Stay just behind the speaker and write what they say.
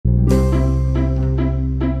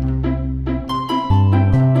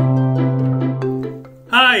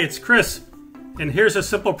it's Chris, and here's a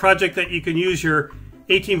simple project that you can use your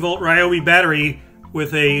 18 volt RYOBI battery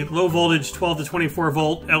with a low voltage 12 to 24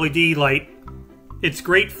 volt LED light. It's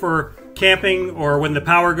great for camping or when the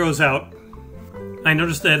power goes out. I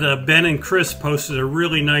noticed that Ben and Chris posted a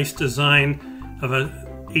really nice design of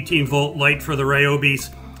a 18 volt light for the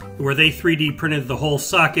RYOBIs where they 3D printed the whole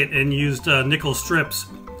socket and used nickel strips.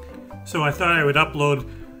 So I thought I would upload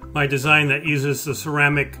my design that uses the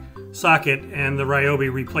ceramic socket and the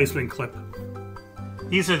RYOBI replacement clip.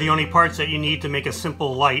 These are the only parts that you need to make a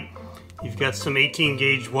simple light. You've got some 18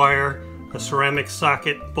 gauge wire, a ceramic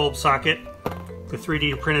socket, bulb socket, the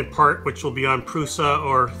 3D printed part which will be on Prusa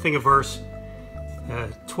or Thingiverse, a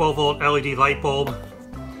 12 volt LED light bulb,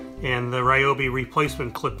 and the RYOBI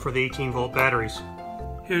replacement clip for the 18 volt batteries.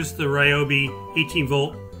 Here's the RYOBI 18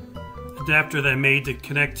 volt adapter that I made to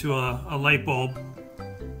connect to a light bulb.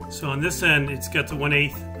 So on this end it's got the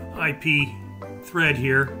 1/8 IP thread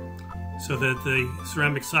here so that the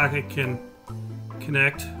ceramic socket can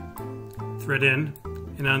connect, thread in,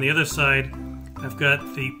 and on the other side I've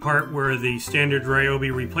got the part where the standard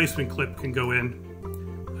RYOBI replacement clip can go in.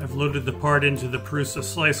 I've loaded the part into the Prusa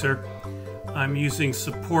slicer. I'm using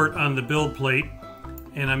support on the build plate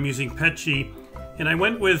and I'm using PETG, and I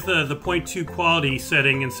went with the 0.2 quality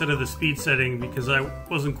setting instead of the speed setting because I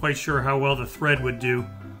wasn't quite sure how well the thread would do.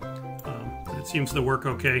 But it seems to work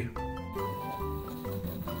okay.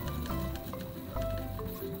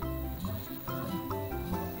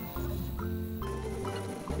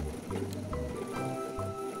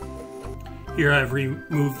 Here I've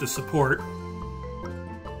removed the support.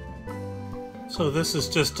 So this is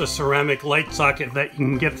just a ceramic light socket that you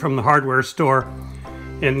can get from the hardware store,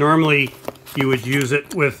 and normally you would use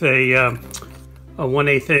it with a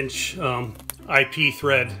 1/8 inch IP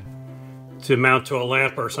thread to mount to a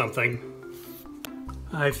lamp or something.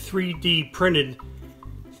 I've 3D printed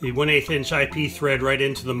the 1/8 inch IP thread right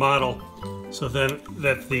into the model so then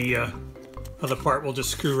that the other part will just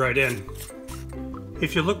screw right in.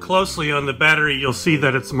 If you look closely on the battery, you'll see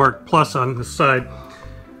that it's marked plus on the side.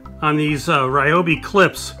 On these RYOBI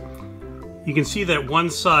clips, you can see that one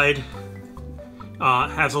side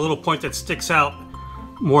has a little point that sticks out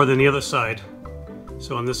more than the other side.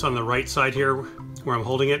 So on the right side here, where I'm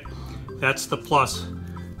holding it, that's the plus.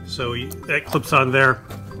 So that clips on there.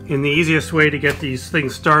 And the easiest way to get these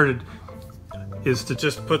things started is to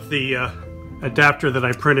just put the adapter that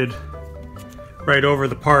I printed right over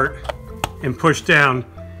the part and push down.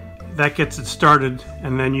 That gets it started,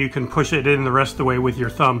 and then you can push it in the rest of the way with your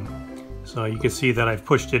thumb. So you can see that I've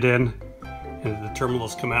pushed it in and the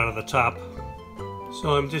terminals come out of the top.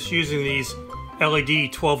 So I'm just using these LED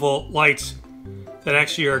 12 volt lights that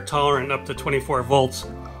actually are tolerant up to 24 volts.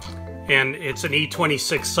 And it's an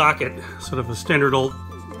E26 socket, sort of a standard old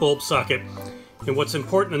bulb socket. And what's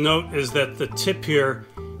important to note is that the tip here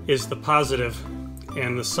is the positive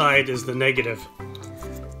and the side is the negative.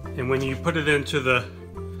 And when you put it into the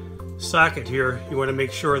socket here, you want to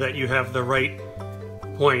make sure that you have the right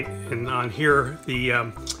point. And on here,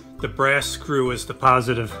 the brass screw is the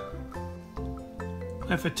positive.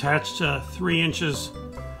 I've attached 3 inches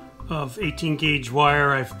of 18 gauge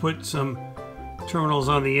wire. I've put some terminals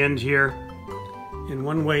on the end here. And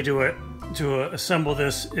one way to assemble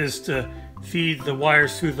this is to feed the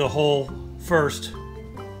wires through the hole first,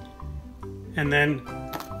 and then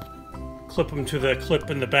clip them to the clip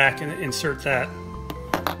in the back and insert that.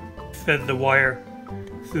 Fed the wire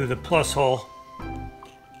through the plus hole,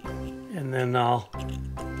 and then I'll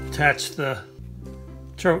attach the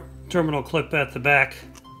terminal clip at the back.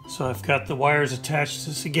 So I've got the wires attached.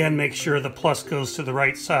 This again, make sure the plus goes to the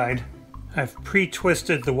right side. I've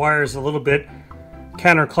pre-twisted the wires a little bit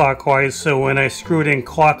counterclockwise, so when I screw it in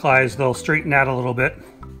clockwise they'll straighten out a little bit.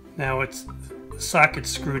 Now it's the socket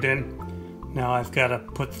screwed in. Now I've got to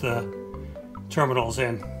put the terminals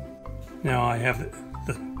in. Now I have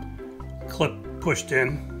the clip pushed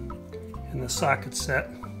in and the socket set.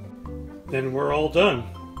 Then we're all done.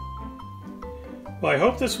 Well, I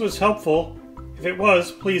hope this was helpful. If it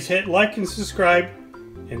was, please hit like and subscribe,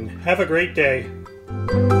 and have a great day.